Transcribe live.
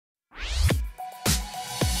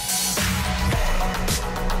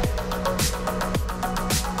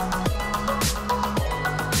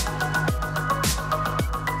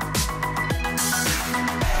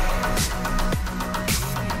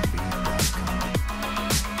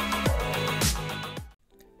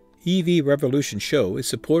EV Revolution show is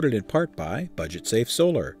supported in part by Budget Safe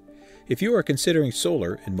Solar. If you are considering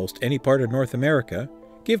solar in most any part of North America,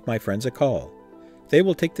 give my friends a call. They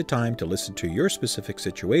will take the time to listen to your specific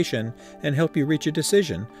situation and help you reach a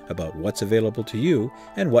decision about what's available to you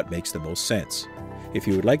and what makes the most sense. If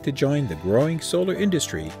you would like to join the growing solar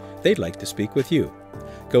industry, they'd like to speak with you.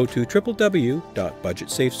 Go to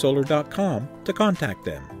www.budgetsafesolar.com to contact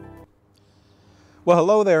them. Well,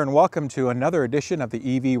 hello there and welcome to another edition of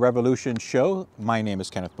the EV Revolution show. My name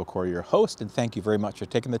is Kenneth Bokor, your host, and thank you very much for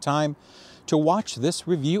taking the time to watch this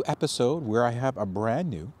review episode where I have a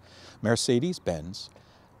brand new Mercedes-Benz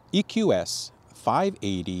EQS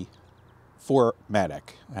 580 4MATIC.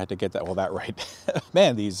 I had to get that right.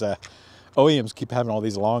 Man, these OEMs keep having all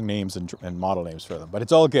these long names and model names for them, but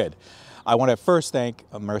it's all good. I want to first thank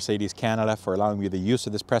Mercedes Canada for allowing me the use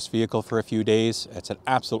of this press vehicle for a few days. It's an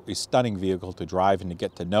absolutely stunning vehicle to drive and to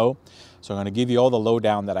get to know. So I'm going to give you all the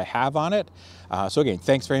lowdown that I have on it. So again,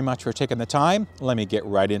 thanks very much for taking the time. Let me get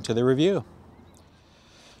right into the review.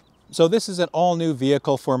 So this is an all-new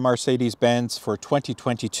vehicle for Mercedes-Benz for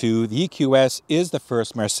 2022. The EQS is the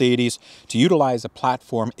first Mercedes to utilize a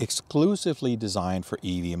platform exclusively designed for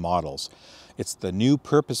EV models. It's the new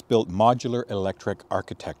purpose-built modular electric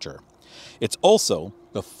architecture. It's also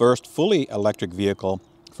the first fully electric vehicle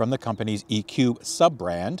from the company's EQ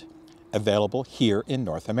sub-brand available here in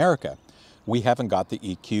North America. We haven't got the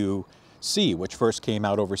EQC, which first came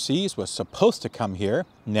out overseas, was supposed to come here,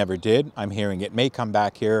 never did. I'm hearing it may come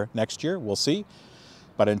back here next year, we'll see.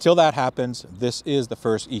 But until that happens, this is the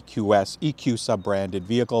first EQ sub-branded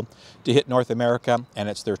vehicle to hit North America, and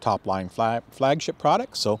it's their top-line flagship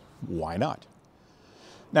product, so why not?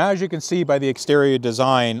 Now, as you can see by the exterior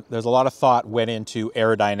design, there's a lot of thought went into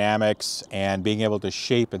aerodynamics and being able to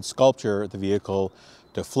shape and sculpture the vehicle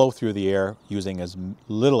to flow through the air using as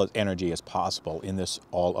little energy as possible in this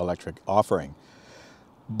all-electric offering.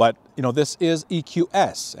 But, you know, this is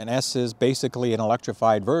EQS, and S is basically an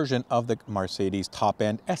electrified version of the Mercedes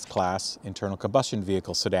top-end S-Class internal combustion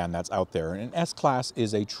vehicle sedan that's out there. And an S-Class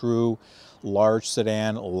is a true large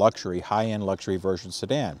sedan, luxury, high-end luxury version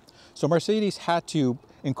sedan. So Mercedes had to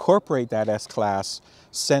incorporate that S-Class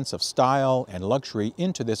sense of style and luxury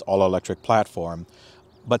into this all-electric platform,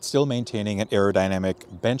 but still maintaining an aerodynamic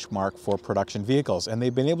benchmark for production vehicles. And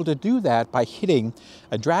they've been able to do that by hitting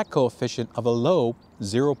a drag coefficient of a low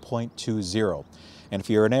 0.20. And if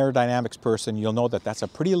you're an aerodynamics person, you'll know that that's a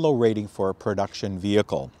pretty low rating for a production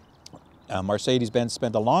vehicle. Mercedes-Benz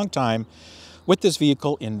spent a long time with this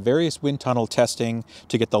vehicle in various wind tunnel testing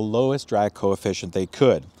to get the lowest drag coefficient they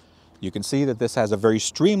could. You can see that this has a very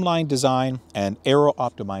streamlined design and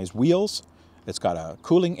aero-optimized wheels. It's got a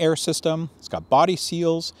cooling air system. It's got body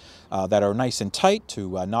seals that are nice and tight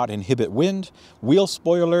to not inhibit wind, wheel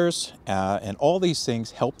spoilers, and all these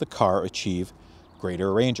things help the car achieve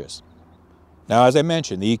greater ranges. Now, as I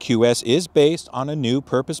mentioned, the EQS is based on a new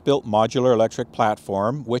purpose-built modular electric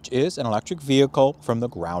platform, which is an electric vehicle from the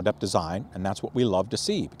ground-up design, and that's what we love to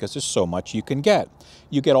see because there's so much you can get.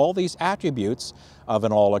 You get all these attributes of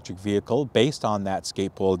an all-electric vehicle based on that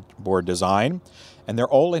skateboard design, and they're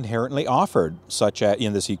all inherently offered, such as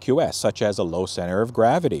in this EQS, such as a low center of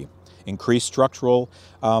gravity, increased structural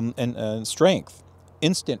strength,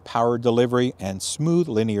 instant power delivery, and smooth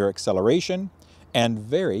linear acceleration, and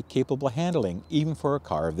very capable handling, even for a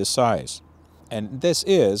car of this size. And this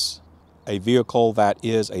is a vehicle that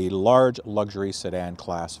is a large luxury sedan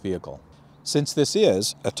class vehicle. Since this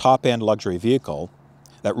is a top-end luxury vehicle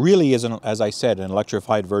that really is, as I said, an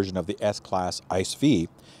electrified version of the S-Class ICE V,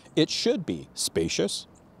 it should be spacious,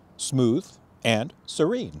 smooth, and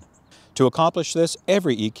serene. To accomplish this,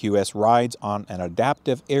 every EQS rides on an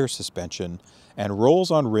adaptive air suspension and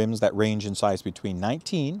rolls on rims that range in size between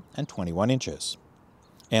 19 and 21 inches.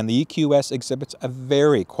 And the EQS exhibits a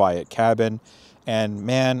very quiet cabin and,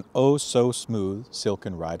 man, oh so smooth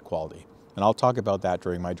silken ride quality. And I'll talk about that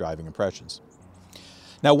during my driving impressions.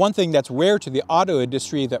 Now, one thing that's rare to the auto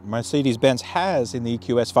industry that Mercedes-Benz has in the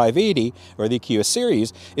EQS 580 or the EQS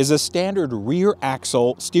series is a standard rear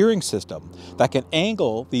axle steering system that can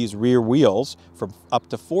angle these rear wheels from up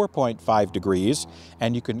to 4.5 degrees,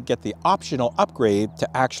 and you can get the optional upgrade to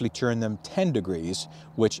actually turn them 10 degrees,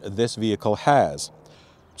 which this vehicle has.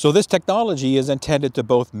 So this technology is intended to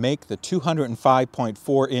both make the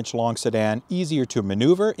 205.4-inch long sedan easier to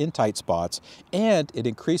maneuver in tight spots, and it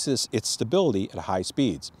increases its stability at high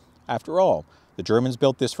speeds. After all, the Germans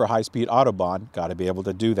built this for high-speed Autobahn, got to be able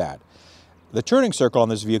to do that. The turning circle on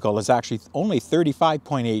this vehicle is actually only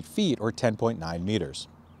 35.8 feet or 10.9 meters.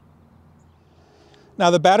 Now,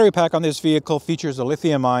 the battery pack on this vehicle features a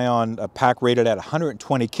lithium-ion pack rated at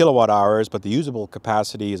 120 kilowatt hours, but the usable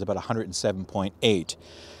capacity is about 107.8.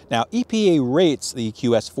 Now, EPA rates the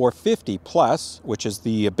EQS 450 Plus, which is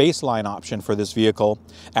the baseline option for this vehicle,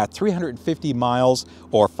 at 350 miles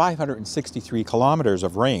or 563 kilometers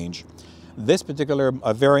of range. This particular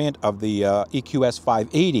variant of the EQS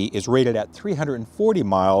 580 is rated at 340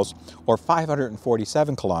 miles or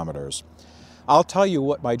 547 kilometers. I'll tell you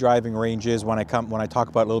what my driving range is when I talk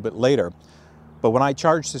about it a little bit later. But when I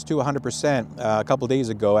charged this to 100% a couple days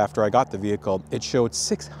ago after I got the vehicle, it showed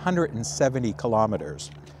 670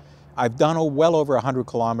 kilometers. I've done well over 100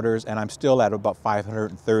 kilometers and I'm still at about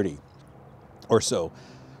 530 or so.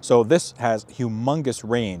 So this has humongous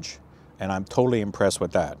range and I'm totally impressed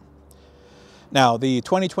with that. Now, the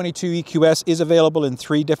 2022 EQS is available in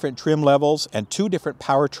 3 different trim levels and 2 different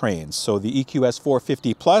powertrains. So the EQS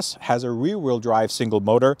 450 Plus has a rear-wheel drive single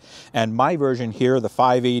motor, and my version here, the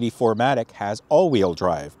 580 4MATIC, has all-wheel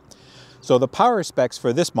drive. So the power specs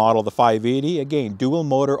for this model, the 580, again, dual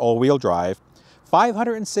motor all-wheel drive,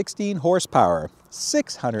 516 horsepower,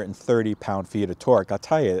 630 pound-feet of torque. I'll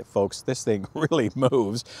tell you, folks, this thing really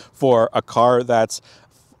moves for a car that's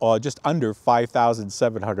just under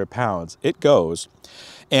 5,700 pounds. It goes.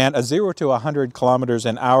 And a 0 to 100 kilometers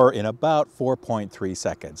an hour in about 4.3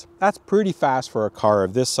 seconds. That's pretty fast for a car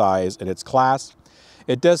of this size in its class.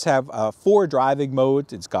 It does have 4 driving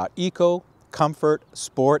modes. It's got Eco, Comfort,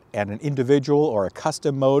 Sport, and an individual or a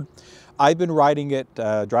custom mode. I've been driving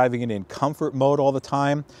it in Comfort mode all the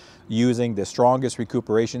time, using the strongest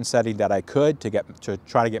recuperation setting that I could to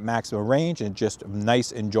try to get maximum range and just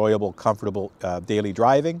nice, enjoyable, comfortable daily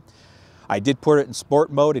driving. I did put it in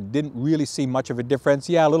sport mode. It didn't really see much of a difference.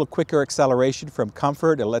 Yeah, a little quicker acceleration from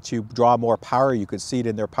Comfort. It lets you draw more power. You could see it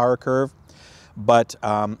in their power curve. But,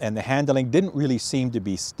 and the handling didn't really seem to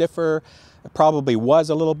be stiffer. It probably was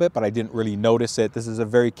a little bit, but I didn't really notice it. This is a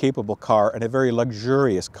very capable car and a very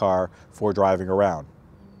luxurious car for driving around.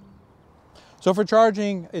 So for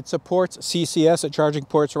charging, it supports CCS at charging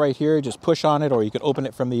ports right here. Just push on it, or you can open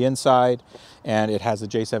it from the inside, and it has the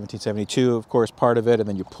J1772, of course, part of it, and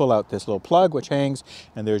then you pull out this little plug which hangs,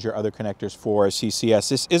 and there's your other connectors for CCS.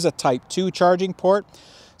 This is a Type 2 charging port.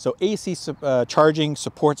 So AC charging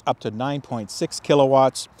supports up to 9.6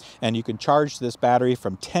 kilowatts, and you can charge this battery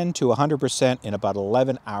from 10 to 100% in about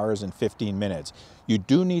 11 hours and 15 minutes. You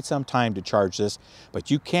do need some time to charge this, but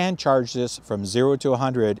you can charge this from 0 to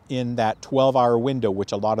 100 in that 12-hour window,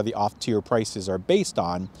 which a lot of the off-tier prices are based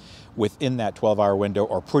on, within that 12-hour window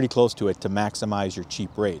or pretty close to it to maximize your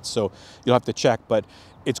cheap rates. So you'll have to check, but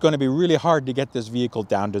it's going to be really hard to get this vehicle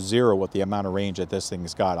down to 0 with the amount of range that this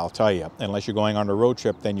thing's got, I'll tell you. Unless you're going on a road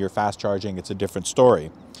trip, then you're fast charging, it's a different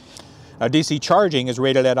story. Now, DC charging is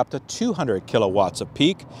rated at up to 200 kilowatts of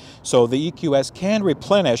peak, so the EQS can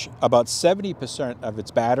replenish about 70% of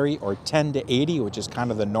its battery, or 10 to 80, which is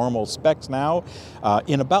kind of the normal specs now,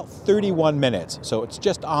 in about 31 minutes. So it's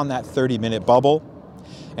just on that 30-minute bubble.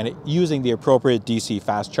 And using the appropriate DC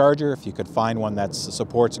fast charger, if you could find one that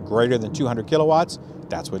supports greater than 200 kilowatts,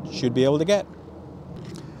 that's what you should be able to get.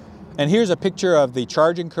 And here's a picture of the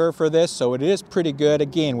charging curve for this. So it is pretty good.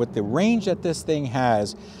 Again, with the range that this thing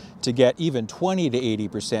has, to get even 20 to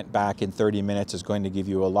 80% back in 30 minutes is going to give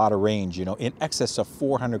you a lot of range, you know, in excess of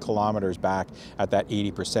 400 kilometers back at that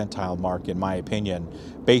 80 percentile mark, in my opinion,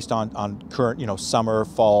 based on current, you know, summer,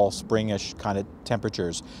 fall, springish kind of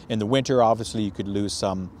temperatures. In the winter, obviously, you could lose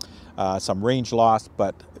some range loss,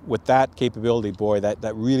 but with that capability, boy,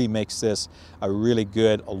 that really makes this a really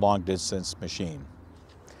good long distance machine.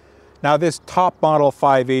 Now, this top model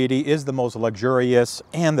 580 is the most luxurious,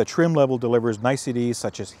 and the trim level delivers niceties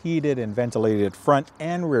such as heated and ventilated front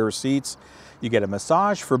and rear seats. You get a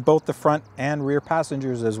massage for both the front and rear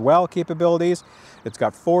passengers as well capabilities. It's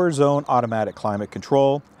got 4-zone automatic climate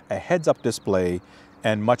control, a heads-up display,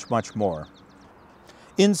 and much, much more.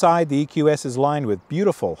 Inside, the EQS is lined with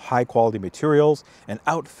beautiful, high-quality materials and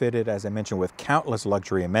outfitted, as I mentioned, with countless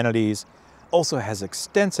luxury amenities. Also has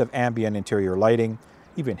extensive ambient interior lighting,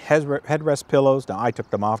 even headrest pillows. Now, I took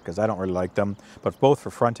them off because I don't really like them, but both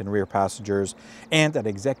for front and rear passengers, and an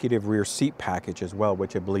executive rear seat package as well,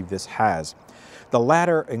 which I believe this has. The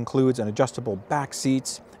latter includes an adjustable back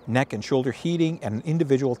seats, neck and shoulder heating, and an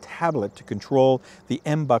individual tablet to control the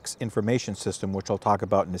MBUX information system, which I'll talk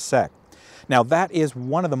about in a sec. Now, that is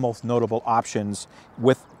one of the most notable options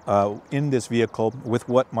in this vehicle with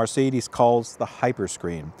what Mercedes calls the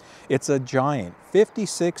Hyperscreen. It's a giant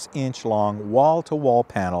 56-inch long wall-to-wall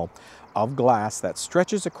panel of glass that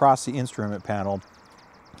stretches across the instrument panel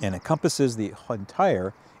and encompasses the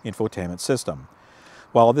entire infotainment system.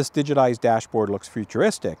 While this digitized dashboard looks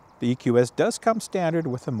futuristic, The EQS does come standard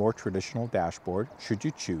with a more traditional dashboard, should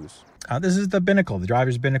you choose. This is the binnacle, the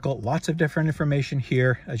driver's binnacle. Lots of different information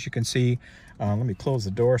here, as you can see. Let me close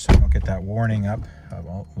the door so I don't get that warning up.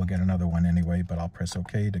 We'll get another one anyway, but I'll press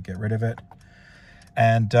OK to get rid of it.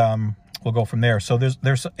 And we'll go from there. So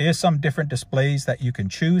there is some different displays that you can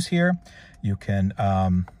choose here. You can,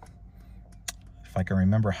 if I can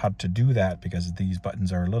remember how to do that, because these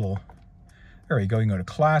buttons are a little, there you go. You can go to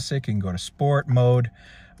classic, you can go to sport mode,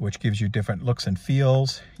 which gives you different looks and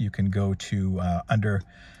feels. You can go to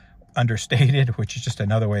understated, which is just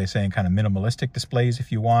another way of saying kind of minimalistic displays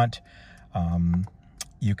if you want.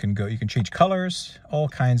 You can change colors, all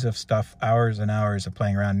kinds of stuff, hours and hours of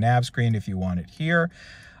playing around. Nav screen if you want it here.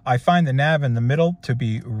 I find the nav in the middle to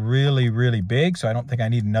be really, really big, so I don't think I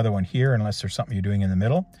need another one here unless there's something you're doing in the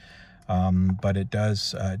middle. But it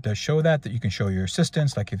does show that you can show your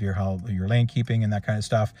assistance, like if you're your lane keeping and that kind of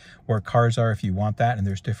stuff, where cars are if you want that, and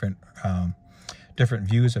there's different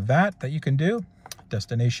views of that you can do,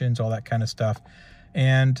 destinations, all that kind of stuff.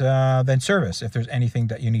 And then service, if there's anything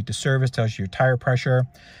that you need to service, tells you your tire pressure,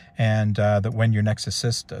 and that when your next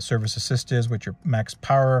service assist is, with your max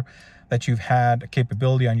power that you've had,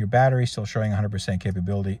 capability on your battery, still showing 100%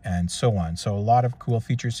 capability, and so on. So a lot of cool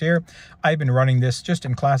features here. I've been running this just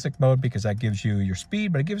in classic mode because that gives you your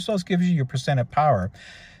speed, but it also gives you your percent of power.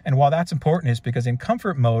 And while that's important, is because in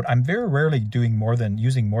comfort mode, I'm very rarely using more than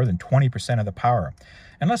 20% of the power.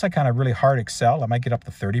 Unless I kind of really hard excel, I might get up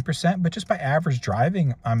to 30%, but just by average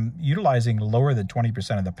driving, I'm utilizing lower than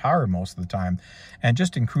 20% of the power most of the time. And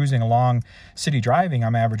just in cruising along city driving,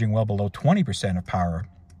 I'm averaging well below 20% of power.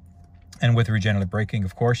 And with regenerative braking,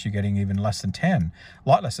 of course, you're getting even less than 10, a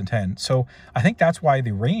lot less than 10. So I think that's why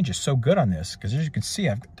the range is so good on this, because as you can see,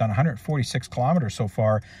 I've done 146 kilometers so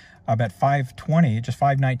far. I'm at 520, just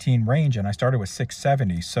 519 range, and I started with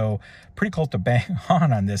 670. So pretty close to bang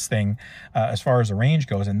on this thing as far as the range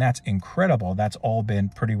goes, and that's incredible. That's all been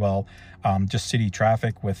pretty well just city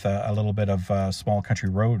traffic with a little bit of small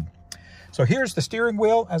country road. So here's the steering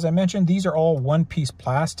wheel. As I mentioned, these are all one-piece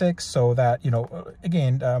plastic, so that, you know,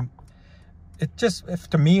 again,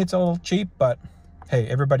 to me, it's a little cheap, but hey,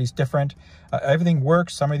 everybody's different. Everything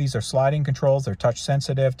works. Some of these are sliding controls. They're touch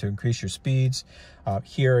sensitive to increase your speeds.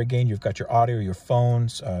 Here again, you've got your audio, your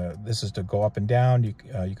phones. This is to go up and down.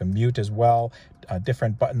 You can mute as well.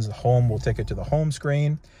 Different buttons. The home will take it to the home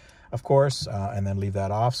screen, of course, and then leave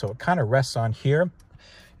that off. So it kind of rests on here.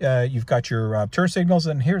 You've got your turn signals,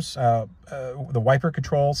 and here's the wiper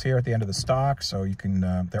controls here at the end of the stock. So you can,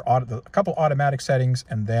 there are a couple automatic settings,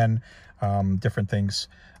 and then different things,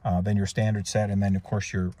 then your standard set, and then of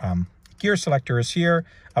course your gear selector is here,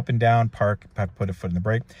 up and down, park, put a foot in the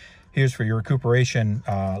brake. Here's for your recuperation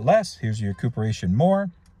less, here's your recuperation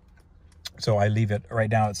more. So I leave it right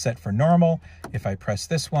now, it's set for normal. If I press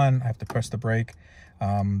this one, I have to press the brake,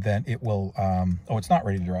 then it will, oh, it's not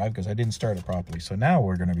ready to drive because I didn't start it properly. So now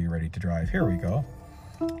we're going to be ready to drive. Here we go.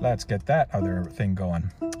 Let's get that other thing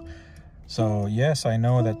going. So yes, I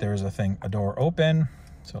know that there's a door open.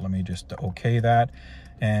 So let me just OK that.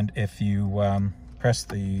 And if you press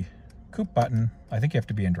the coupe button, I think you have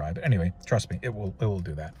to be in drive. But anyway, trust me, it will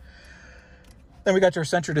do that. Then we got your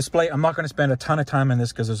center display. I'm not going to spend a ton of time on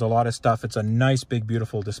this because there's a lot of stuff. It's a nice, big,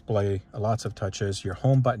 beautiful display. Lots of touches. Your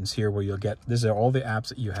home buttons here where you'll get, these are all the apps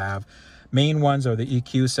that you have. Main ones are the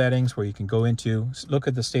EQ settings where you can go into, look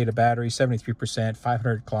at the state of battery, 73%,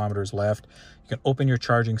 500 kilometers left. You can open your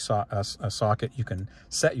charging socket. You can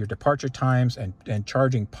set your departure times and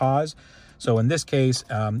charging pause. So in this case,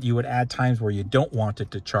 you would add times where you don't want it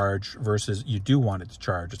to charge versus you do want it to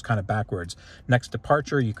charge. It's kind of backwards. Next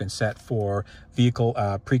departure, you can set for vehicle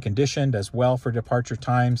preconditioned as well for departure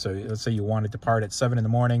time. So let's say you want to depart at 7 in the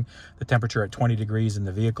morning, the temperature at 20 degrees in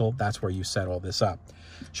the vehicle. That's where you set all this up.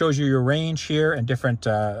 Shows you your range here and different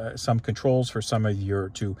some controls for some of your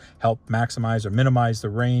to help maximize or minimize the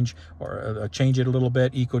range or change it a little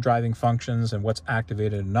bit, eco driving functions and what's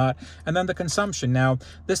activated and not. And then the consumption. Now,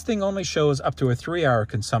 this thing only shows up to a 3-hour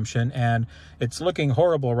consumption, and it's looking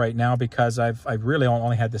horrible right now because I've really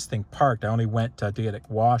only had this thing parked. I only went to get it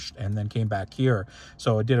washed and then came back here.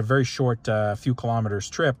 So I did a very short few kilometers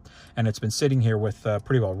trip, and it's been sitting here with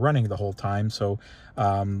pretty well running the whole time. So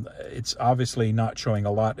it's obviously not showing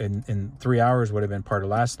a lot in 3 hours would have been part of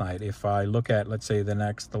last night. If I look at, let's say, the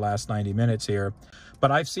last 90 minutes here,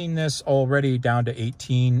 but I've seen this already down to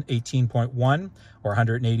 18.1 or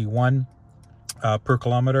 181 per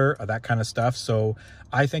kilometer, that kind of stuff. So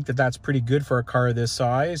I think that that's pretty good for a car this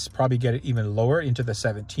size. Probably get it even lower into the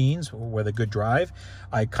 17s with a good drive.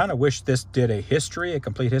 I kind of wish this did a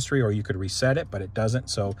complete history, or you could reset it, but it doesn't.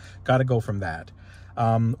 So got to go from that.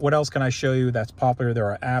 What else can I show you that's popular? There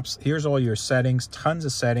are apps. Here's all your settings, tons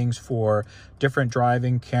of settings for different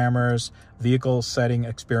driving, cameras, vehicle setting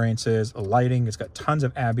experiences, lighting. It's got tons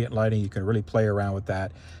of ambient lighting. You can really play around with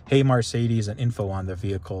that. Hey Mercedes, and info on the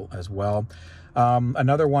vehicle as well.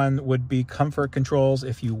 Another one would be comfort controls.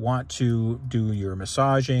 If you want to do your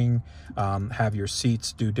massaging, have your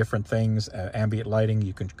seats do different things, ambient lighting,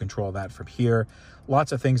 you can control that from here.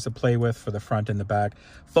 Lots of things to play with for the front and the back.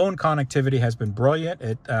 Phone connectivity has been brilliant.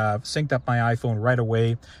 It synced up my iPhone right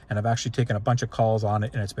away, and I've actually taken a bunch of calls on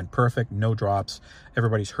it, and it's been perfect, no drops.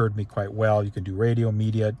 Everybody's heard me quite well. You can do radio,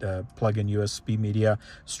 media, plug in USB media,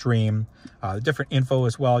 stream, different info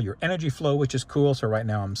as well. Your energy flow, which is cool. So right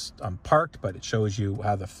now I'm parked, but it shows you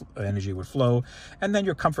how the energy would flow. And then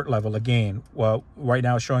your comfort level again. Well, right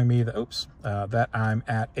now it's showing me that, that I'm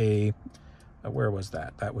at a, where was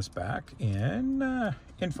that? That was back in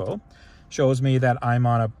info. Shows me that I'm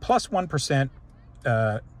on a plus 1%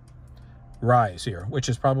 rise here, which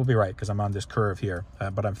is probably right because I'm on this curve here,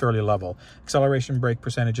 but I'm fairly level. Acceleration brake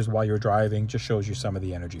percentages while you're driving just shows you some of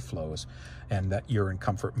the energy flows and that you're in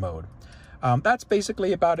comfort mode. That's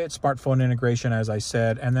basically about it. Smartphone integration, as I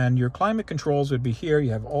said. And then your climate controls would be here.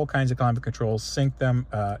 You have all kinds of climate controls. Sync them.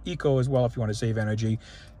 Eco as well if you want to save energy.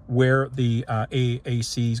 Where the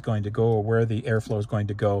AC is going to go or where the airflow is going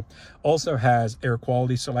to go. Also has air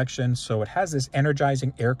quality selection. So it has this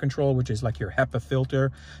energizing air control, which is like your HEPA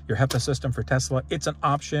filter, your HEPA system for Tesla. It's an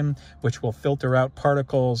option which will filter out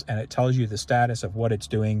particles, and it tells you the status of what it's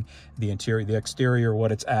doing, the interior, the exterior,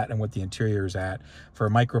 what it's at, and what the interior is at for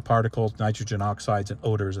microparticles, nitrogen oxides, and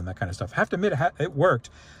odors, and that kind of stuff. I have to admit, it worked.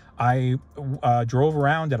 I drove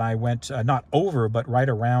around and I went not over, but right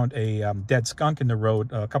around a dead skunk in the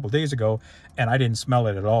road a couple days ago, and I didn't smell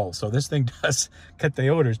it at all. So this thing does cut the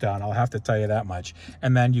odors down, I'll have to tell you that much.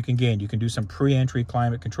 And then you can do some pre-entry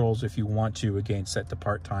climate controls if you want to, again, set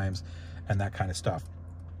depart times and that kind of stuff.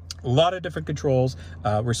 A lot of different controls,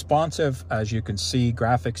 responsive, as you can see,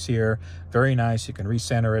 graphics here, very nice. You can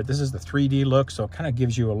recenter it. This is the 3D look, so it kind of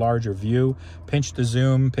gives you a larger view. Pinch to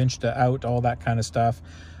zoom, pinch to out, all that kind of stuff.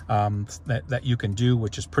 That you can do,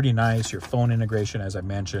 which is pretty nice. Your phone integration, as I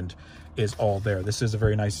mentioned, is all there. This is a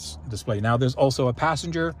very nice display. Now there's also a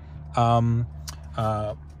passenger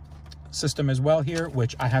system as well here,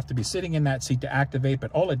 which I have to be sitting in that seat to activate,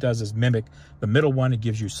 but all it does is mimic the middle one. It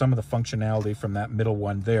gives you some of the functionality from that middle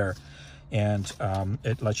one there, and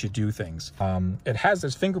it lets you do things. It has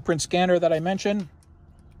this fingerprint scanner that I mentioned.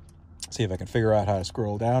 See if I can figure out how to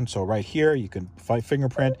scroll down. So right here, you can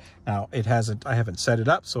fingerprint. Now I haven't set it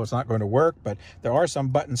up, so it's not going to work, but there are some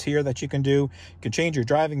buttons here that you can do. You can change your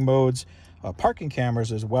driving modes. Parking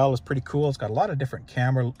cameras as well is pretty cool. It's got a lot of different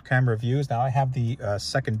camera views. Now I have the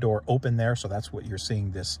second door open there, so that's what you're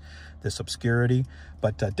seeing, this obscurity.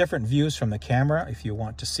 But different views from the camera if you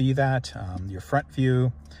want to see that. Your front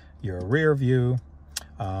view, your rear view.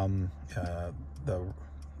 That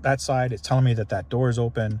side, it's telling me that door is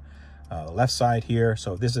open. Left side here,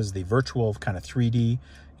 so this is the virtual kind of 3D.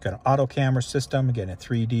 You've got an auto camera system, again, a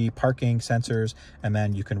 3D parking sensors, and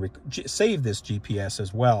then you can save this GPS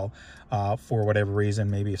as well for whatever reason.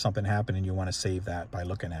 Maybe if something happened and you want to save that by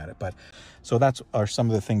looking at it. But so that's are some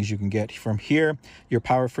of the things you can get from here. Your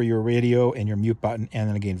power for your radio and your mute button, and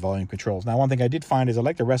then again volume controls. Now one thing I did find is I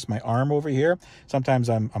like to rest my arm over here. Sometimes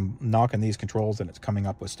I'm knocking these controls and it's coming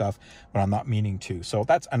up with stuff when I'm not meaning to. So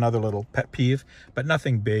that's another little pet peeve, but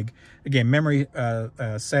nothing big. Again, memory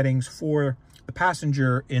settings for the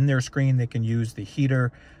passenger. In their screen they can use the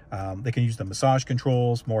heater, they can use the massage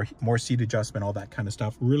controls, more seat adjustment, all that kind of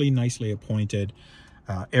stuff. Really nicely appointed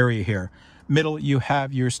area here. Middle, you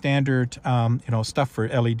have your standard stuff for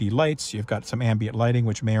LED lights. You've got some ambient lighting,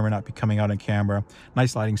 which may or may not be coming out on camera.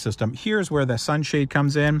 Nice lighting system. Here's where the sunshade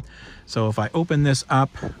comes in. So if I open this up,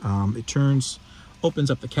 it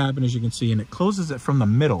opens up the cabin, as you can see, and it closes it from the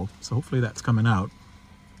middle. So hopefully that's coming out.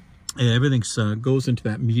 And everything goes into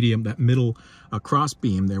that middle cross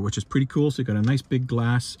beam there, which is pretty cool. So you've got a nice big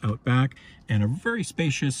glass out back and a very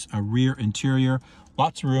spacious rear interior.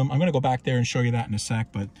 Lots of room. I'm going to go back there and show you that in a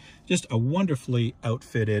sec, but just a wonderfully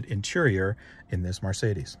outfitted interior in this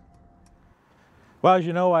Mercedes. Well, as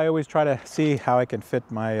you know, I always try to see how I can fit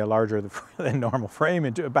my larger than normal frame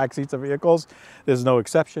into back seats of vehicles. There's no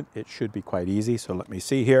exception. It should be quite easy. So let me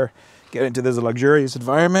see here. Get into this luxurious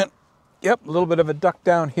environment. Yep, a little bit of a duck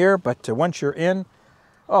down here, but once you're in,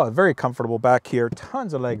 very comfortable back here.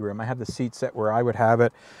 Tons of leg room. I have the seat set where I would have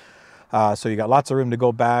it. So you got lots of room to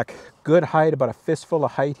go back. Good height, about a fistful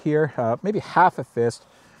of height here, maybe half a fist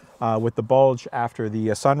with the bulge after the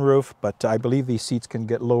sunroof, but I believe these seats can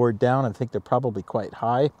get lowered down. I think they're probably quite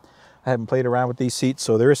high. I haven't played around with these seats,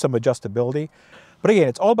 so there is some adjustability. But again,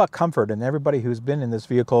 it's all about comfort, and everybody who's been in this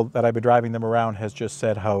vehicle that I've been driving them around has just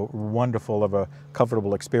said how wonderful of a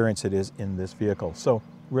comfortable experience it is in this vehicle. So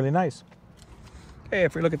really nice. Okay,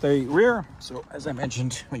 if we look at the rear, so as I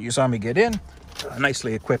mentioned when you saw me get in, a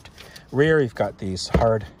nicely equipped rear. You've got these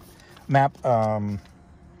hard map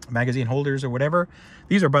magazine holders or whatever.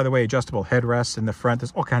 These are, by the way, adjustable headrests in the front.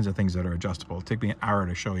 There's all kinds of things that are adjustable. It'll take me an hour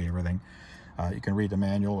to show you everything. You can read the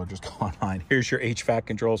manual or just go online. Here's your HVAC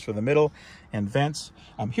controls for the middle and vents.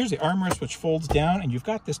 Here's the armrest, which folds down, and you've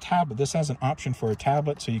got this tablet. This has an option for a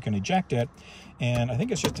tablet, so you can eject it. And I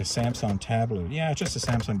think it's just a Samsung tablet. Yeah, it's just a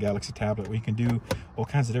Samsung Galaxy tablet where you can do all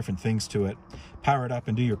kinds of different things to it. Power it up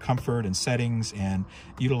and do your comfort and settings and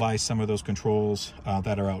utilize some of those controls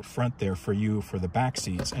that are out front there for you for the back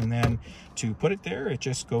seats. And then to put it there, it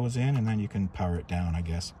just goes in, and then you can power it down, I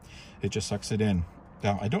guess. It just sucks it in.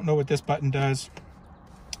 Now, I don't know what this button does.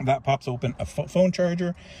 That pops open a phone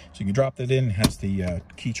charger, so you can drop that in. It has the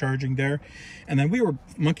key charging there. And then we were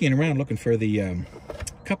monkeying around looking for the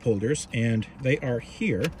cup holders, and they are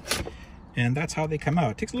here. And that's how they come out.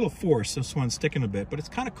 It takes a little force, this one's sticking a bit, but it's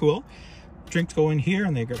kind of cool. Drinks go in here,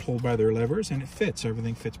 and they get hold by their levers, and it fits.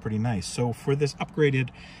 Everything fits pretty nice. So for this upgraded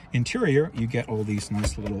interior, you get all these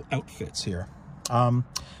nice little outfits here.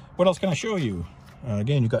 What else can I show you?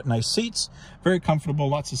 Again, you've got nice seats, very comfortable,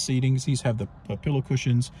 lots of seatings. These have the pillow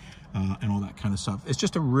cushions and all that kind of stuff. It's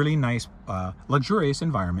just a really nice, luxurious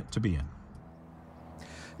environment to be in.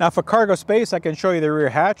 Now for cargo space, I can show you the rear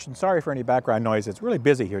hatch, and sorry for any background noise. It's really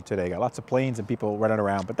busy here today. Got lots of planes and people running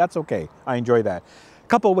around, but that's okay. I enjoy that. A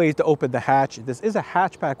couple of ways to open the hatch. This is a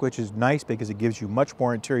hatchback, which is nice because it gives you much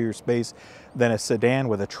more interior space than a sedan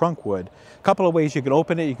with a trunk would. A couple of ways you can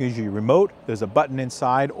open it. You can use your remote. There's a button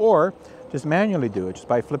inside, or just manually do it just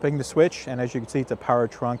by flipping the switch, and as you can see, it's a power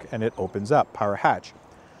trunk and it opens up, power hatch.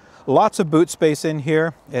 Lots of boot space in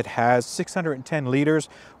here. It has 610 liters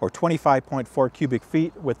or 25.4 cubic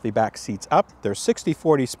feet with the back seats up. There's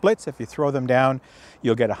 60-40 splits. If you throw them down,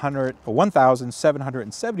 you'll get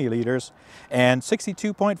 1,770 liters and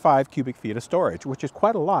 62.5 cubic feet of storage, which is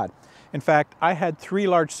quite a lot. In fact, I had 3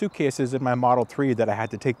 large suitcases in my Model 3 that I had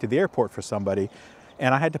to take to the airport for somebody,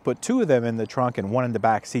 and I had to put 2 of them in the trunk and 1 in the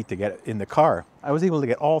back seat to get in the car. I was able to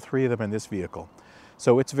get all 3 of them in this vehicle.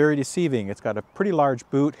 So it's very deceiving. It's got a pretty large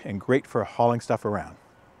boot and great for hauling stuff around.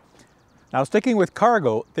 Now, sticking with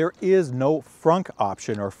cargo, there is no frunk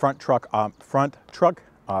option or front truck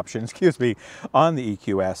option, excuse me, on the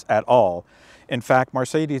EQS at all. In fact,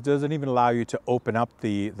 Mercedes doesn't even allow you to open up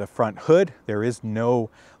the front hood. There is no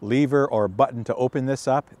lever or button to open this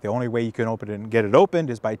up. The only way you can open it and get it opened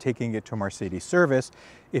is by taking it to Mercedes service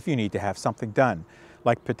if you need to have something done,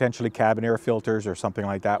 like potentially cabin air filters or something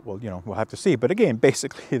like that. Well, we'll have to see. But again,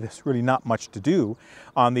 basically, there's really not much to do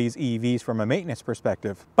on these EVs from a maintenance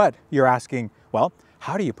perspective. But you're asking, well,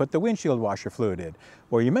 how do you put the windshield washer fluid in?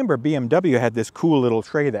 Well, you remember BMW had this cool little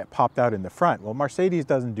tray that popped out in the front. Well, Mercedes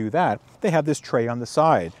doesn't do that. They have this tray on the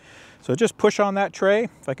side. So just push on that tray.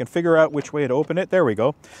 If I can figure out which way to open it, there we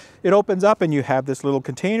go. It opens up and you have this little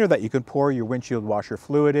container that you can pour your windshield washer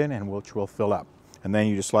fluid in, and which will fill up. And then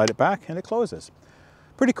you just slide it back and it closes.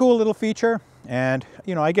 Pretty cool little feature. And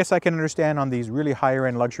I guess I can understand on these really higher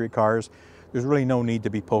end luxury cars, there's really no need to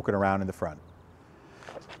be poking around in the front.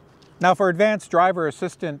 Now for Advanced Driver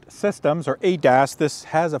Assistant Systems, or ADAS, this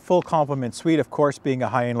has a full complement suite, of course, being a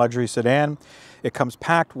high-end luxury sedan. It comes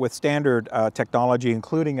packed with standard technology,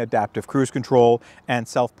 including adaptive cruise control and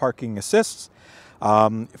self-parking assists.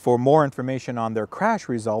 For more information on their crash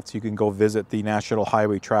results, you can go visit the National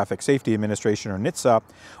Highway Traffic Safety Administration, or NHTSA,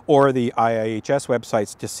 or the IIHS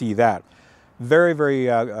websites to see that. Very, very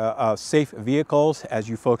safe vehicles. As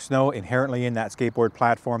you folks know, inherently in that skateboard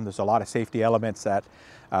platform, there's a lot of safety elements that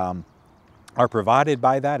are provided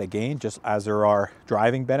by that, again, just as there are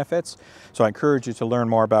driving benefits. So I encourage you to learn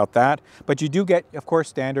more about that. But you do get, of course,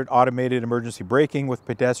 standard automated emergency braking with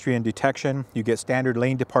pedestrian detection. You get standard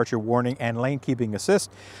lane departure warning and lane keeping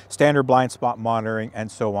assist, standard blind spot monitoring,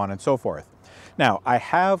 and so on and so forth. Now, I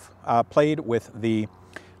have played with the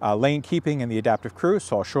lane keeping and the adaptive cruise,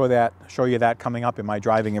 so I'll show you that coming up in my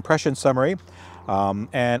driving impression summary.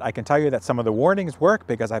 And I can tell you that some of the warnings work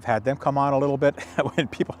because I've had them come on a little bit when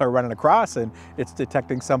people are running across and it's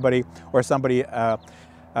detecting somebody or somebody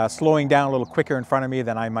slowing down a little quicker in front of me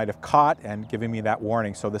than I might have caught and giving me that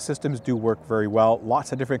warning. So the systems do work very well.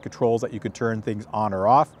 Lots of different controls that you could turn things on or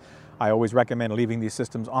off. I always recommend leaving these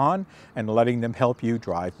systems on and letting them help you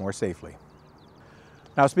drive more safely.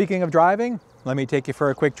 Now, speaking of driving, let me take you for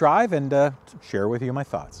a quick drive and share with you my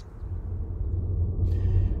thoughts.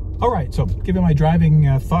 All right, so giving my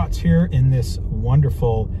driving thoughts here in this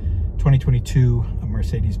wonderful 2022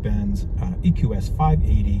 Mercedes-Benz EQS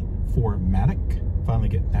 580 4MATIC. Finally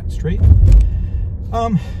getting that straight.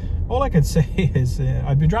 All I can say is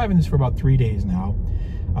I've been driving this for about 3 days now.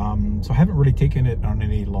 So I haven't really taken it on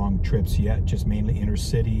any long trips yet, just mainly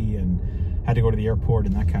intercity and had to go to the airport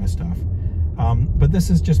and that kind of stuff. But this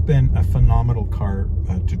has just been a phenomenal car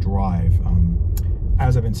to drive.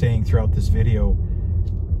 As I've been saying throughout this video,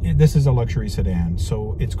 this is a luxury sedan,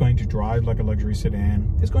 so it's going to drive like a luxury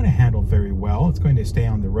sedan. It's going to handle very well. It's going to stay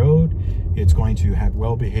on the road. It's going to have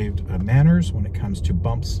well-behaved manners when it comes to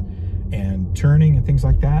bumps and turning and things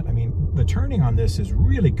like that. I mean, the turning on this is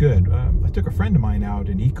really good. I took a friend of mine out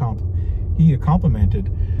and he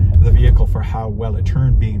complimented the vehicle for how well it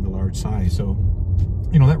turned, being the large size. So,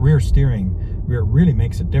 you know, that rear steering really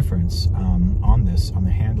makes a difference on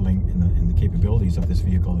the handling and the capabilities of this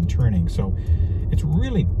vehicle in turning. So it's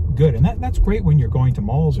really good, and that's great when you're going to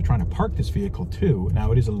malls or trying to park this vehicle too.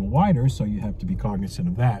 Now it is a little wider, so you have to be cognizant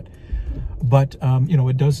of that. But you know,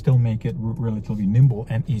 it does still make it relatively nimble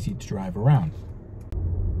and easy to drive around.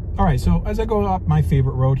 All right, so as I go up my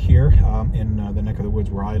favorite road here in the neck of the woods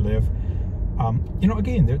where I live, you know,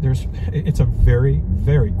 again, it's a very,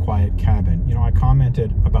 very quiet cabin. You know, I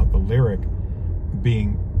commented about the Lyric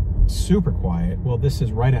being super quiet. Well, this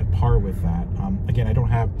is right at par with that. Again,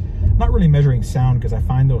 not really measuring sound, because I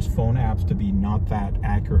find those phone apps to be not that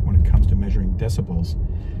accurate when it comes to measuring decibels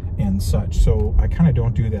and such. So I kind of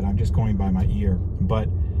don't do that. I'm just going by my ear. But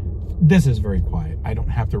this is very quiet. I don't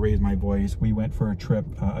have to raise my voice. We went for a trip,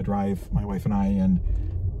 a drive, my wife and I, and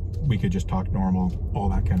we could just talk normal, all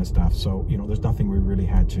that kind of stuff. So, you know, there's nothing we really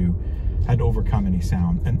had to overcome any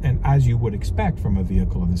sound. And as you would expect from a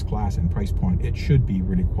vehicle of this class and price point, it should be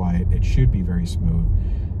really quiet. It should be very smooth,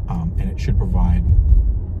 and it should provide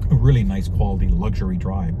a really nice quality luxury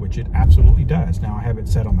drive, which it absolutely does. Now I have it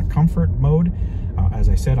set on the comfort mode. As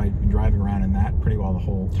I said, I've been driving around in that pretty well the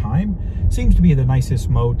whole time. Seems to be the nicest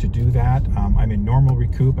mode to do that. I'm in normal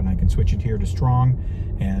recoup, and I can switch it here to strong,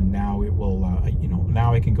 and now it will, you know,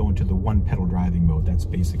 now I can go into the one pedal driving mode. That's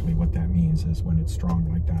basically what that means, is when it's strong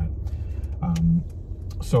like that.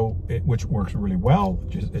 Which works really well.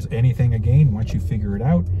 Just as anything, again, once you figure it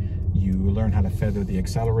out, you learn how to feather the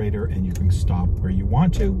accelerator, and you can stop where you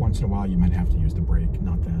want to. Once in a while, you might have to use the brake.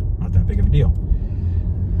 Not that big of a deal.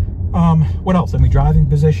 What else? In the driving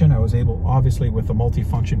position, I was able, obviously, with the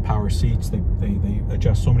multi-function power seats, they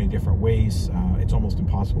adjust so many different ways. It's almost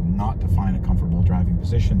impossible not to find a comfortable driving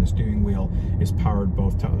position. The steering wheel is powered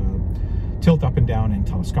both tilt up and down and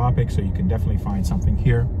telescopic, so you can definitely find something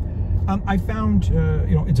here. I found,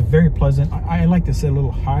 you know, it's very pleasant. I like to sit a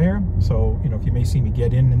little higher, so, you know, if you may see me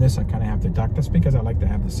get in this, I kind of have to duck. That's because I like to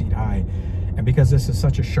have the seat high. And because this is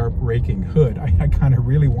such a sharp raking hood, I kind of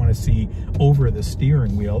really want to see over the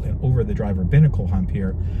steering wheel and over the driver binnacle hump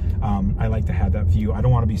here. I like to have that view. I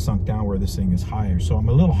don't want to be sunk down where this thing is higher. So I'm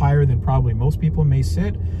a little higher than probably most people may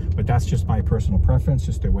sit, but that's just my personal preference,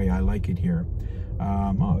 just the way I like it here.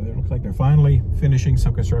 Oh, it looks like they're finally finishing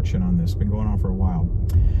some construction on this. Been going on for a while.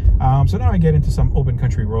 So now I get into some open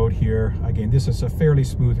country road here. Again, this is a fairly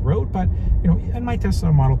smooth road, but, you know, in my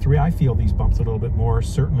Tesla Model 3, I feel these bumps a little bit more,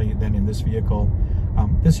 certainly, than in this vehicle.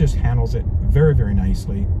 This just handles it very, very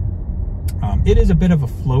nicely. It is a bit of a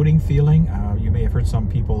floating feeling. You may have heard some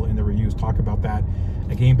people in the reviews talk about that.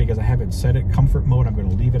 Again, because I haven't set it comfort mode, I'm going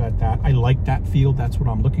to leave it at that. I like that feel. That's what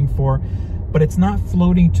I'm looking for. But it's not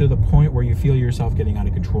floating to the point where you feel yourself getting out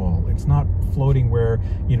of control. It's not floating where,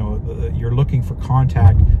 you know, you're looking for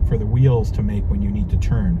contact for the wheels to make when you need to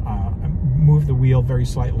turn. Move the wheel very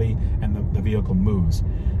slightly and the vehicle moves.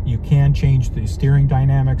 You can change the steering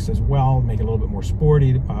dynamics as well, make it a little bit more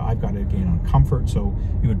sporty. I've got it again on comfort, so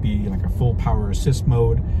it would be like a full power assist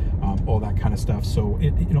mode, all that kind of stuff. So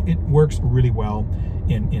it works really well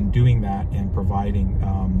in doing that and providing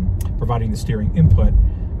the steering input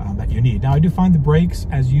that you need. Now, I do find the brakes,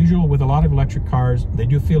 as usual with a lot of electric cars, they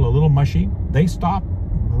do feel a little mushy. They stop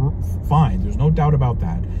fine, there's no doubt about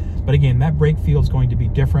that. But again, that brake feel is going to be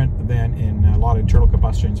different than in a lot of internal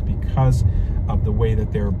combustions because of the way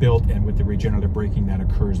that they're built and with the regenerative braking that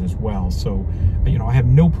occurs as well. So, you know, I have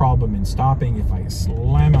no problem in stopping. If I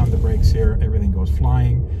slam on the brakes here, everything goes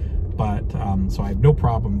flying. But so I have no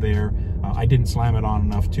problem there. I didn't slam it on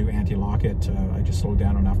enough to anti-lock it. I just slowed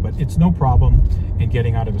down enough, but it's no problem in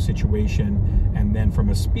getting out of a situation. And then from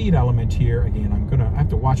a speed element here, again, I have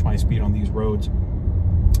to watch my speed on these roads.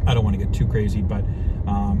 I don't want to get too crazy, but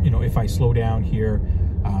you know, if I slow down here,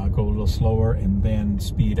 go a little slower and then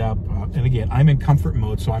speed up. And again, I'm in comfort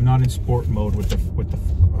mode, so I'm not in sport mode with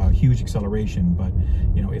the huge acceleration. But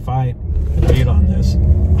you know, if I wait on this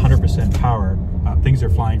 100% power, things are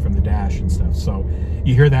flying from the dash and stuff. So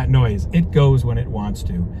you hear that noise. It goes when it wants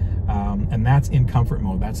to. And that's in comfort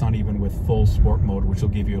mode. That's not even with full sport mode, which will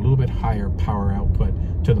give you a little bit higher power output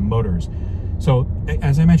to the motors. So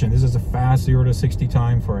as I mentioned, this is a fast 0 to 60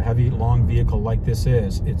 time for a heavy, long vehicle like this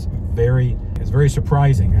is. It's very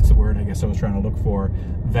surprising. That's the word I guess I was trying to look for,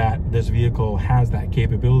 that this vehicle has that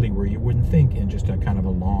capability where you wouldn't think in just a kind of a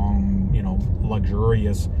long, you know,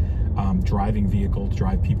 luxurious driving vehicle to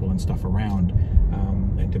drive people and stuff around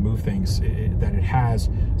and to move things, that it has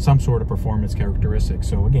some sort of performance characteristics.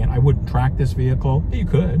 So again, I wouldn't track this vehicle. You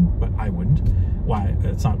could, but I wouldn't. Why?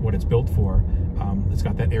 It's not what it's built for. It's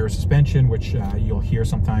got that air suspension, which you'll hear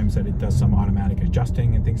sometimes that it does some automatic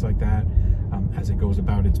adjusting and things like that as it goes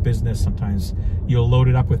about its business. Sometimes you'll load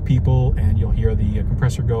it up with people and you'll hear the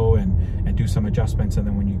compressor go and do some adjustments, and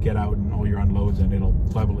then when you get out and all your unloads, and it'll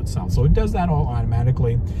level itself. So it does that all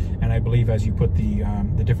automatically, and I believe as you put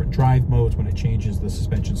the different drive modes, when it changes the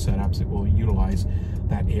suspension setups, it will utilize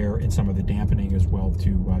that air and some of the dampening as well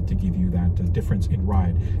to give you that difference in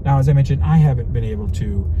ride. Now, as I mentioned, I haven't been able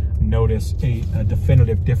to notice a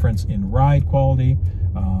definitive difference in ride quality.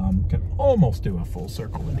 Can almost do a full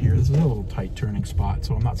circle in here. This is a little tight turning spot,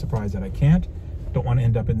 so I'm not surprised that I can't. Don't want to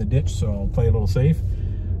end up in the ditch, so I'll play a little safe.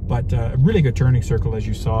 But a really good turning circle, as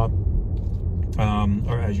you saw,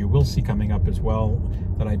 or as you will see coming up as well,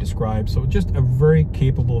 that I described. So just a very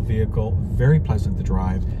capable vehicle, very pleasant to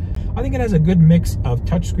drive. I think it has a good mix of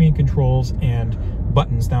touchscreen controls and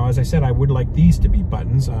buttons. Now, as I said, I would like these to be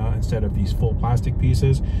buttons instead of these full plastic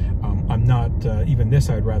pieces. I'm not, even this,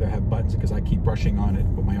 I'd rather have buttons because I keep brushing on it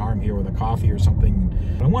with my arm here with a coffee or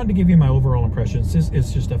something. But I wanted to give you my overall impressions. This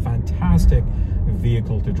is just a fantastic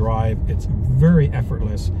vehicle to drive. It's very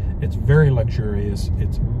effortless. It's very luxurious.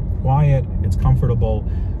 It's quiet. It's comfortable.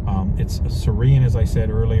 It's serene, as I said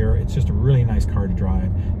earlier. It's just a really nice car to drive.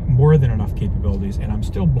 More than enough capabilities, and I'm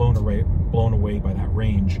still blown away by that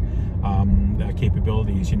range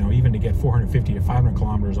capabilities. You know, even to get 450 to 500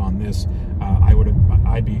 kilometers on this,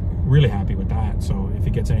 I'd be really happy with that. So if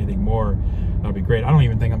it gets anything more, that'll be great. I don't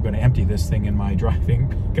even think I'm going to empty this thing in my driving,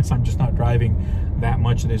 because I'm just not driving that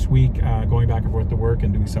much this week, going back and forth to work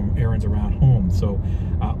and doing some errands around home. So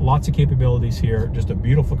lots of capabilities here, just a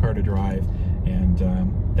beautiful car to drive,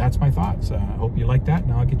 and that's my thoughts. I hope you like that.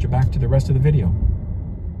 Now I'll get you back to the rest of the video.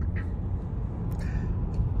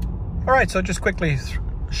 All right, so just quickly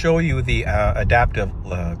show you the adaptive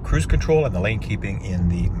cruise control and the lane keeping in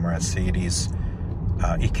the Mercedes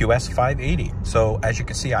EQS 580. So as you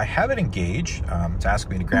can see, I have it engaged. It's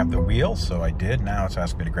asking me to grab the wheel, so I did. Now it's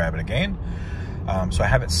asking me to grab it again. So I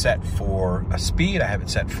have it set for a speed. I have it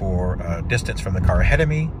set for distance from the car ahead of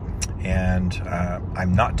me, and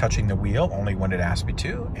I'm not touching the wheel, only when it asks me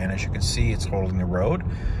to. And as you can see, it's holding the road.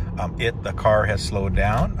 The car has slowed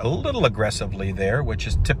down a little aggressively there, which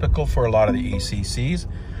is typical for a lot of the ACCs.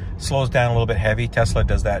 Slows down a little bit heavy. Tesla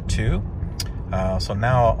does that too. So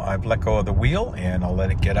now I've let go of the wheel, and I'll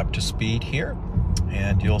let it get up to speed here,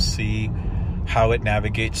 and you'll see how it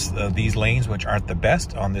navigates these lanes, which aren't the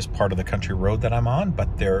best on this part of the country road that I'm on,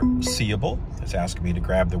 but they're seeable. It's asking me to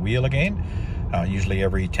grab the wheel again. Usually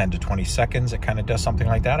every 10 to 20 seconds, it kind of does something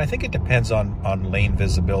like that. I think it depends on lane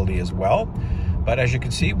visibility as well. But as you can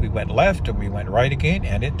see, we went left and we went right again,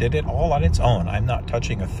 and it did it all on its own. I'm not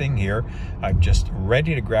touching a thing here. I'm just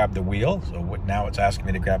ready to grab the wheel. So now it's asking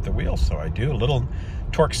me to grab the wheel. So I do a little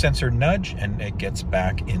torque sensor nudge, and it gets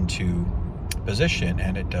back into position,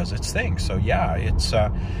 and it does its thing. So yeah, it's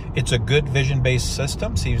a good vision-based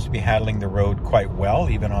system. Seems to be handling the road quite well,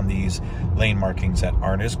 even on these lane markings that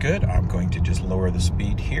aren't as good. I'm going to just lower the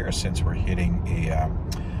speed here since we're hitting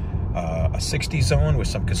a 60 zone with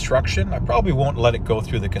some construction. I probably won't let it go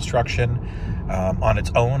through the construction on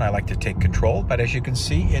its own. I like to take control, but as you can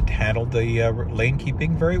see, it handled the lane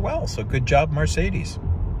keeping very well. So good job, Mercedes.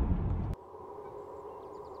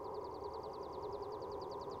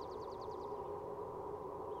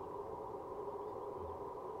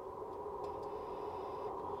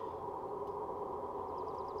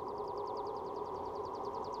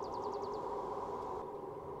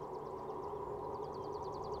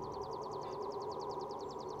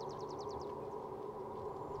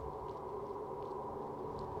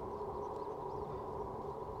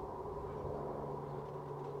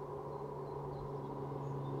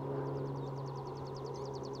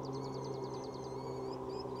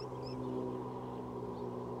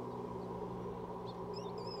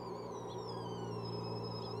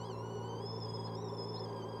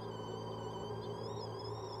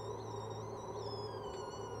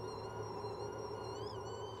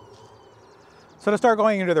 So to start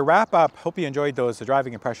going into the wrap up, hope you enjoyed those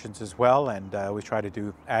driving impressions as well, and we try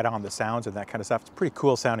to add on the sounds and that kind of stuff. It's a pretty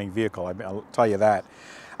cool sounding vehicle, I'll tell you that.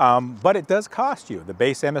 But it does cost you. The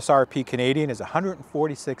base MSRP Canadian is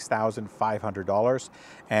 $146,500,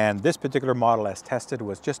 and this particular model as tested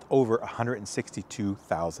was just over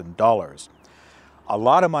 $162,000. A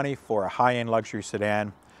lot of money for a high-end luxury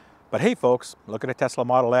sedan. But hey folks, look at a Tesla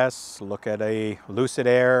Model S, look at a Lucid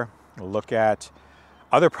Air, look at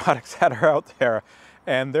other products that are out there,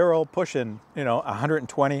 and they're all pushing, you know,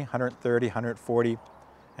 120, 130, 140,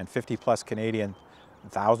 and 50 plus Canadian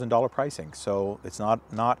 $1,000 pricing. So it's not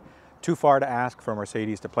too far to ask for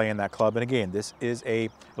Mercedes to play in that club. And again, this is a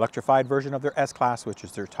electrified version of their S-Class, which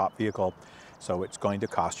is their top vehicle. So it's going to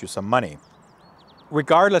cost you some money.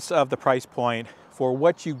 Regardless of the price point, for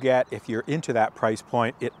what you get, if you're into that price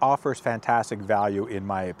point, it offers fantastic value in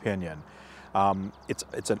my opinion.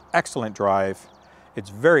 It's an excellent drive. It's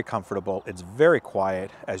very comfortable, it's very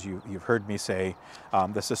quiet, as you've heard me say.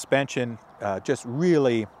 The suspension just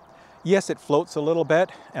really, yes, it floats a little bit,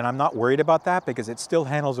 and I'm not worried about that because it still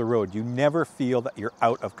handles the road. You never feel that you're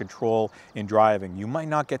out of control in driving. You might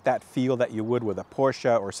not get that feel that you would with a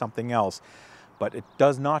Porsche or something else, but it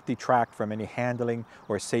does not detract from any handling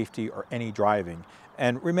or safety or any driving.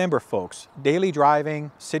 And remember folks, daily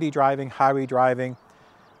driving, city driving, highway driving,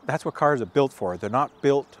 that's what cars are built for. They're not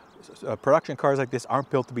built, production cars like this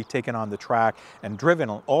aren't built to be taken on the track and driven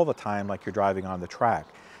all the time like you're driving on the track.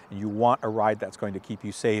 And you want a ride that's going to keep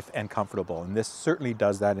you safe and comfortable. And this certainly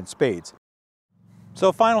does that in spades.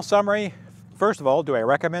 So final summary. First of all, do I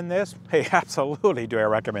recommend this? Hey, absolutely do I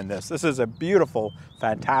recommend this. This is a beautiful,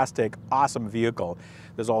 fantastic, awesome vehicle.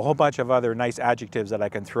 There's a whole bunch of other nice adjectives that I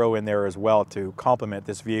can throw in there as well to complement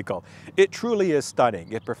this vehicle. It truly is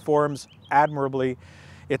stunning. It performs admirably.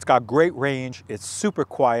 It's got great range. It's super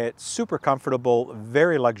quiet, super comfortable,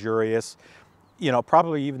 very luxurious. You know,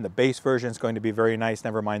 probably even the base version is going to be very nice,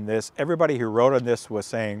 never mind this. Everybody who wrote on this was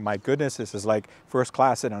saying, my goodness, this is like first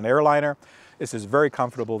class in an airliner. This is very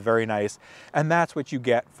comfortable, very nice. And that's what you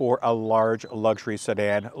get for a large luxury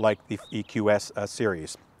sedan like the EQS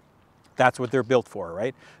series. That's what they're built for,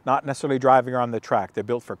 right? Not necessarily driving around the track. They're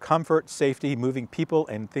built for comfort, safety, moving people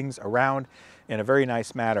and things around in a very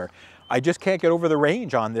nice manner. I just can't get over the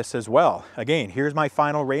range on this as well. Again, here's my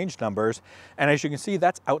final range numbers. And as you can see,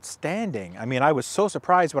 that's outstanding. I mean, I was so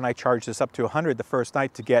surprised when I charged this up to 100 the first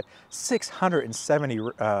night to get 670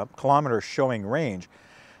 kilometers showing range.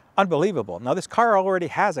 Unbelievable. Now this car already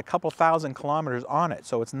has a couple thousand kilometers on it,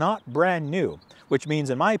 so it's not brand new, which means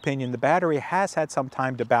in my opinion, the battery has had some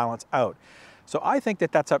time to balance out. So I think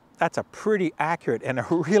that that's a pretty accurate and a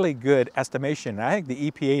really good estimation. I think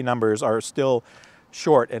the EPA numbers are still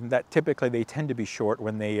short, and that typically they tend to be short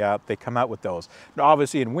when they come out with those. Now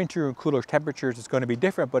obviously in winter and cooler temperatures it's going to be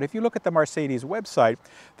different, but if you look at the Mercedes website,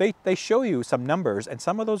 they show you some numbers, and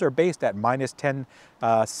some of those are based at -10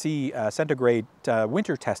 C centigrade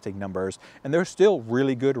winter testing numbers, and they're still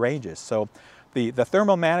really good ranges. So the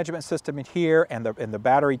thermal management system in here and the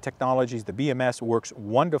battery technologies, the BMS, works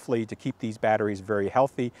wonderfully to keep these batteries very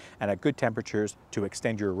healthy and at good temperatures to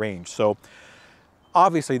extend your range. So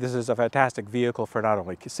obviously, this is a fantastic vehicle for not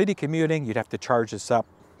only city commuting. You'd have to charge this up,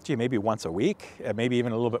 gee, maybe once a week, maybe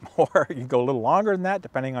even a little bit more. You can go a little longer than that,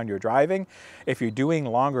 depending on your driving. If you're doing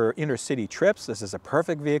longer intercity trips, this is a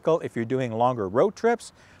perfect vehicle. If you're doing longer road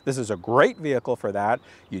trips, this is a great vehicle for that.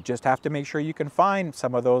 You just have to make sure you can find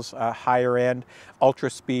some of those higher end, ultra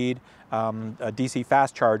speed, DC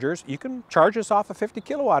fast chargers. You can charge this off a 50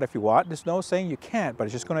 kilowatt if you want. There's no saying you can't, but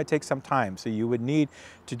it's just going to take some time. So you would need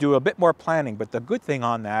to do a bit more planning. But the good thing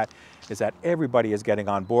on that is that everybody is getting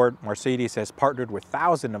on board. Mercedes has partnered with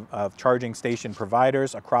thousands of charging station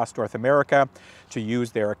providers across North America to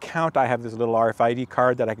use their account. I have this little RFID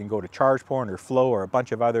card that I can go to ChargePoint or Flow or a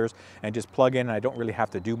bunch of others and just plug in, and I don't really have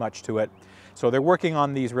to do much to it. So they're working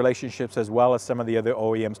on these relationships as well as some of the other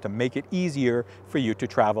OEMs to make it easier for you to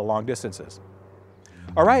travel long distances.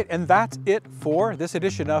 All right, and that's it for this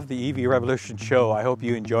edition of the EV Revolution Show. I hope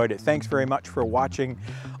you enjoyed it. Thanks very much for watching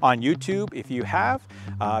on YouTube. If you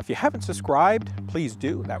haven't subscribed, please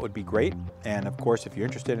do. That would be great. And of course, if you're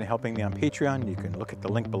interested in helping me on Patreon, you can look at the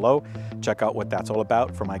link below. Check out what that's all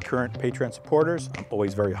about. For my current Patreon supporters, I'm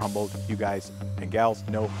always very humbled. You guys and gals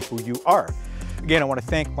know who you are. Again, I want to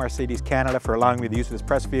thank Mercedes Canada for allowing me the use of this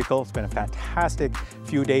press vehicle. It's been a fantastic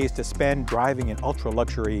few days to spend driving in ultra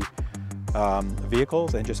luxury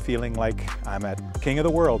vehicles and just feeling like I'm at king of the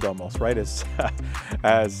world almost, right? As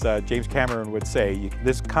James Cameron would say,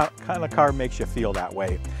 this kind of car makes you feel that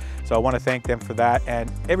way. So I want to thank them for that,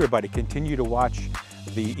 and everybody continue to watch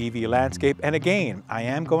the EV landscape. And again, I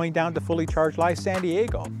am going down to Fully Charged Live San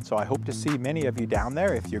Diego, so I hope to see many of you down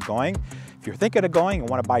there if you're going. If you're thinking of going and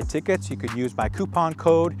want to buy tickets, you could use my coupon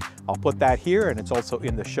code. I'll put that here, and it's also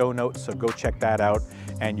in the show notes, so go check that out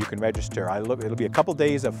and you can register. It'll be a couple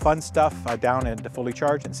days of fun stuff down at Fully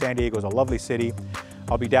Charged, and San Diego is a lovely city.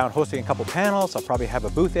 I'll be down hosting a couple panels. I'll probably have a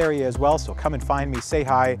booth area as well, so come and find me, say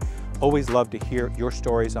hi. Always love to hear your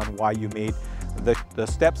stories on why you made the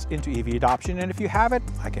steps into EV adoption, and if you haven't,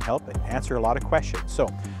 I can help and answer a lot of questions. So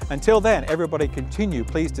until then, everybody continue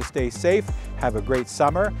please to stay safe, have a great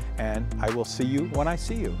summer, and I will see you when I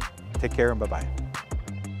see you. Take care and bye-bye.